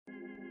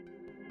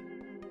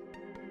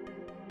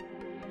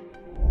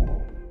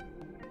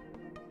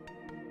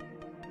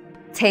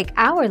Take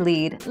our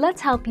lead, let's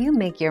help you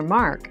make your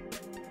mark.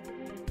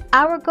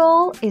 Our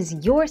goal is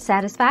your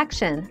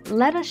satisfaction.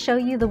 Let us show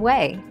you the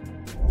way.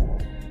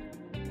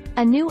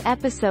 A new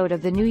episode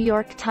of The New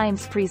York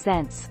Times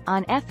Presents,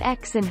 on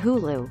FX and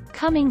Hulu,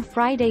 coming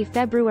Friday,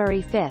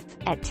 February 5th,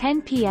 at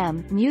 10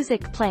 p.m.,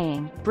 music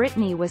playing.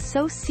 Britney was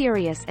so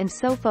serious and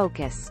so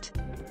focused.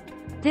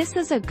 This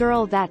is a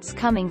girl that's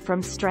coming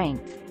from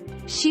strength.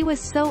 She was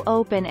so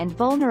open and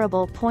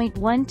vulnerable.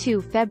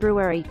 12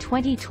 February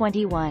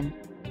 2021.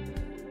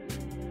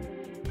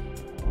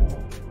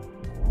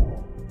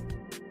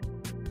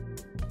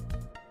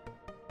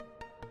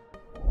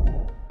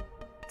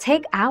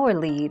 Take our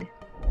lead.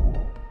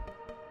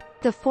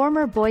 The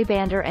former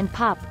boybander and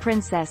pop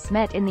princess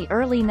met in the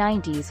early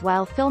 90s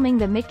while filming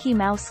The Mickey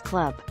Mouse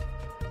Club.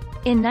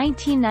 In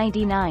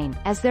 1999,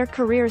 as their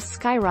careers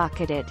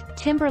skyrocketed,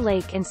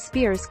 Timberlake and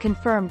Spears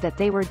confirmed that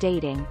they were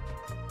dating.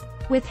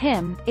 With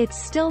him,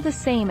 it's still the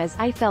same as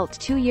I felt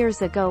 2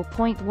 years ago.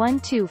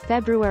 12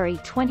 February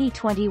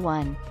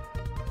 2021.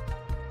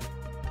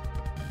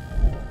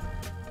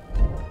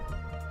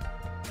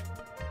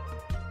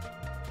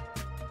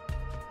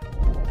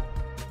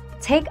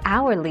 Take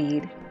our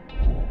lead.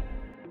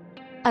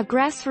 A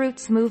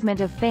grassroots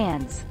movement of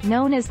fans,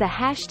 known as the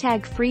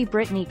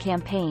 #FreeBritney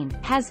campaign,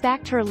 has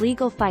backed her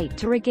legal fight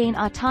to regain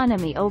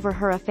autonomy over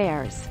her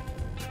affairs.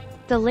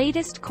 The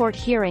latest court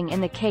hearing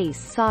in the case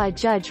saw a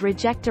judge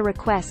reject a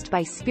request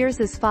by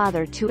Spears'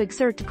 father to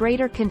exert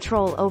greater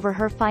control over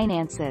her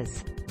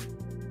finances.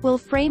 Will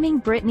framing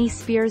Britney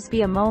Spears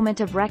be a moment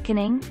of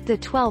reckoning? The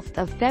 12th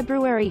of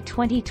February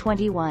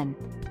 2021.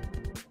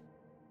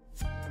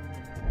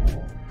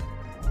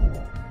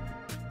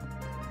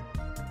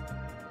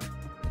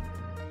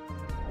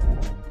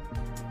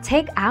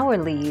 Take our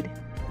lead.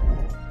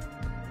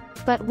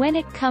 But when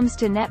it comes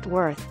to net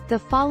worth, the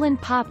fallen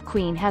pop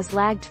queen has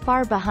lagged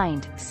far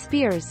behind.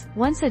 Spears,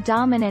 once a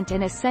dominant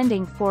and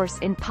ascending force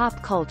in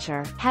pop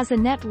culture, has a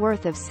net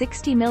worth of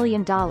 $60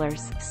 million.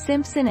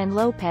 Simpson and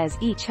Lopez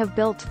each have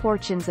built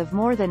fortunes of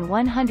more than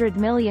 $100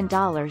 million,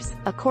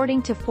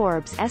 according to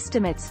Forbes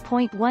estimates.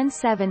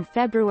 17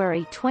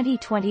 February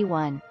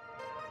 2021.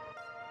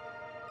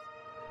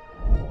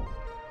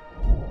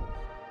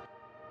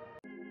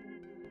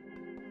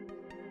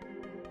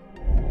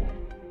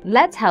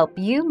 Let's help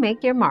you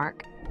make your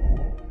mark.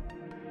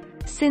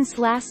 Since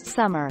last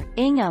summer,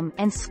 Ingham,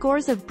 and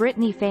scores of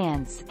Britney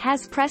fans,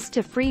 has pressed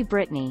to free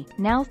Britney,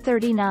 now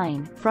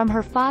 39, from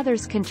her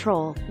father's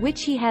control,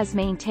 which he has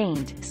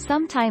maintained,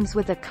 sometimes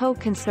with a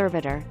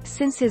co-conservator,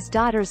 since his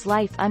daughter's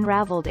life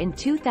unraveled in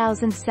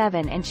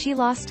 2007 and she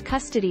lost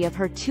custody of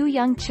her 2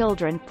 young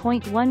children.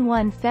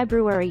 11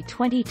 February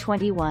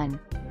 2021.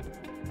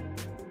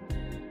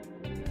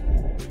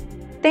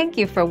 Thank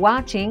you for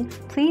watching.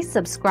 Please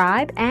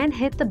subscribe and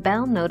hit the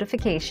bell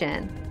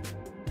notification.